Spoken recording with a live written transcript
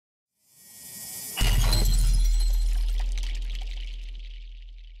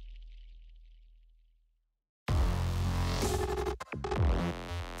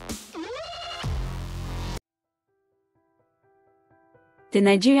The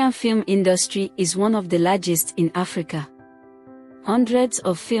Nigerian film industry is one of the largest in Africa. Hundreds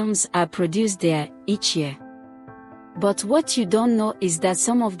of films are produced there each year. But what you don't know is that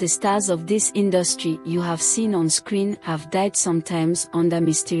some of the stars of this industry you have seen on screen have died sometimes under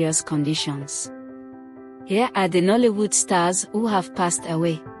mysterious conditions. Here are the Nollywood stars who have passed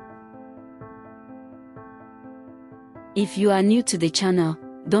away. If you are new to the channel,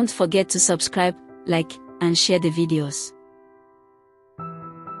 don't forget to subscribe, like, and share the videos.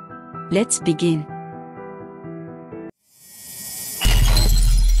 Let's begin.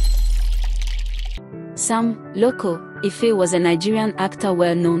 Sam Loco Efe was a Nigerian actor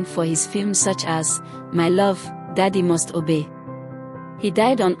well known for his films such as My Love, Daddy Must Obey. He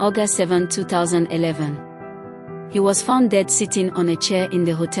died on August 7, 2011. He was found dead sitting on a chair in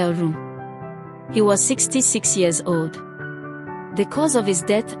the hotel room. He was 66 years old. The cause of his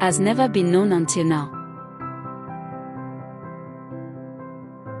death has never been known until now.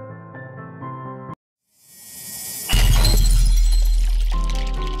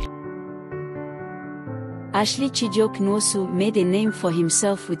 Ashley Chijioke Nwosu made a name for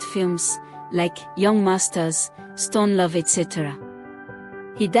himself with films like Young Masters, Stone Love, etc.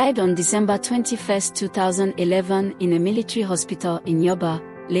 He died on December 21, 2011 in a military hospital in Yoba,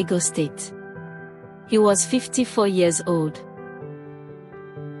 Lagos State. He was 54 years old.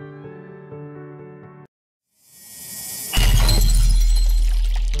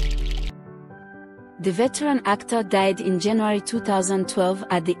 The veteran actor died in January 2012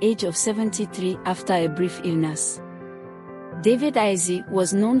 at the age of 73 after a brief illness. Ihesie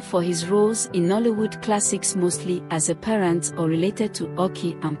was known for his roles in Nollywood classics mostly as a parent or related to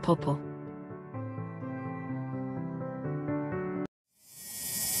Oki and Popo.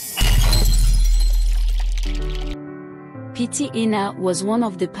 Eneh was one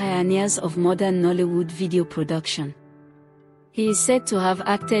of the pioneers of modern Nollywood video production. He is said to have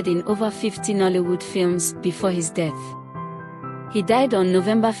acted in over 50 Nollywood films before his death. He died on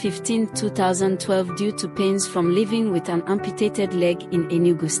November 15, 2012 due to pains from living with an amputated leg in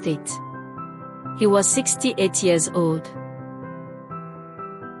Enugu State. He was 68 years old.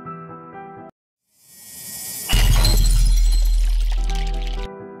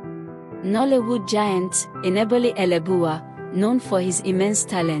 Nollywood giant Enebeli Elebuwa, known for his immense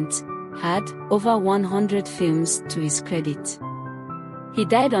talent, had over 100 films to his credit. He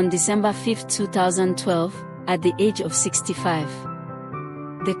died on December 5, 2012, at the age of 65.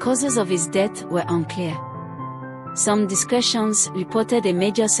 The causes of his death were unclear. Some discretions reported a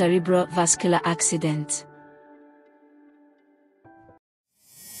major cerebrovascular accident.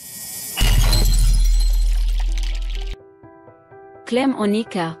 Clem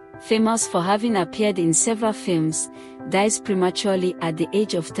Onyeka, famous for having appeared in several films, dies prematurely at the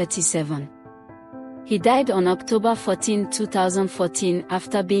age of 37. He died on October 14, 2014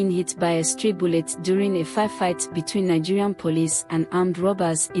 after being hit by a stray bullet during a firefight between Nigerian police and armed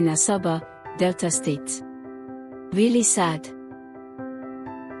robbers in Asaba, Delta State. Really sad.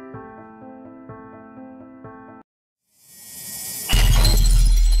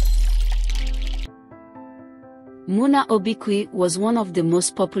 Obiekwe was one of the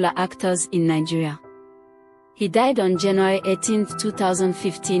most popular actors in Nigeria. He died on January 18,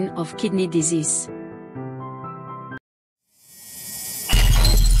 2015 of kidney disease.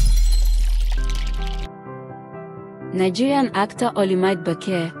 Nigerian actor Olumide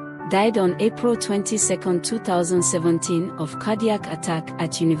Bakare died on April 22, 2017 of cardiac attack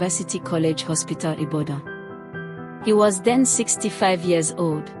at University College Hospital, Ibadan. He was then 65 years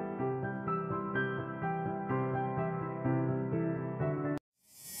old.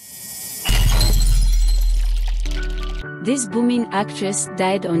 This booming actress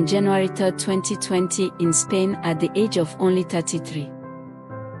died on January 3, 2020 in Spain at the age of only 33.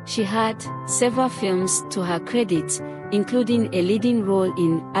 She had several films to her credit, including a leading role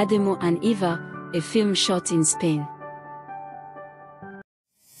in Ademo and Eva, a film shot in Spain.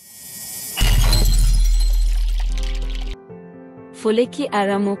 Foleke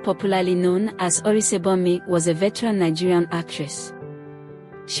Aramo, popularly known as Orisabunmi, was a veteran Nigerian actress.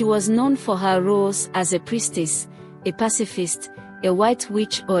 She was known for her roles as a priestess, a pacifist, a white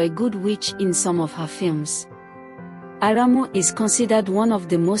witch or a good witch in some of her films. Aramo is considered one of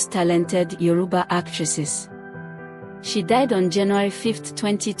the most talented Yoruba actresses. She died on January 5,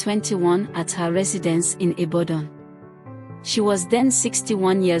 2021 at her residence in Ibadan. She was then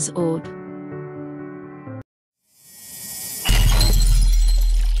 61 years old.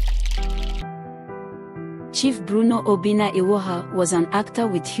 Chief Bruno Obinna Iwoha was an actor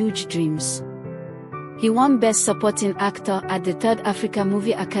with huge dreams. He won Best Supporting Actor at the 3rd Africa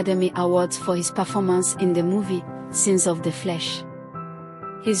Movie Academy Awards for his performance in the movie Sins of the Flesh.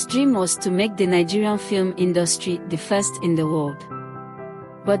 His dream was to make the Nigerian film industry the first in the world.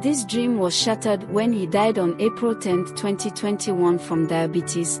 But this dream was shattered when he died on April 10, 2021 from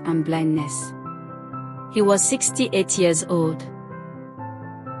diabetes and blindness. He was 68 years old.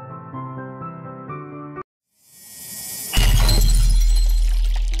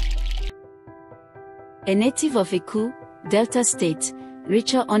 A native of Iku, Delta State,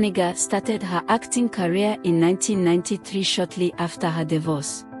 Rachel Onyeka started her acting career in 1993 shortly after her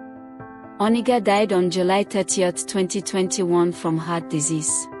divorce. Onyeka died on July 30, 2021 from heart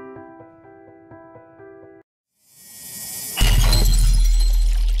disease.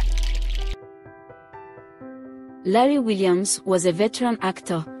 Larry Williams was a veteran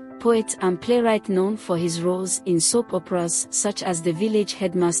actor, poet and playwright known for his roles in soap operas such as The Village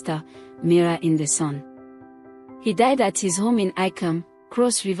Headmaster, Mirror in the Sun. He died at his home in Icam,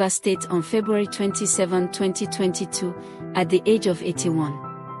 Cross River State on February 27, 2022, at the age of 81.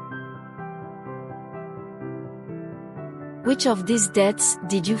 Which of these deaths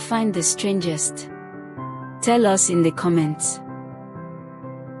did you find the strangest? Tell us in the comments.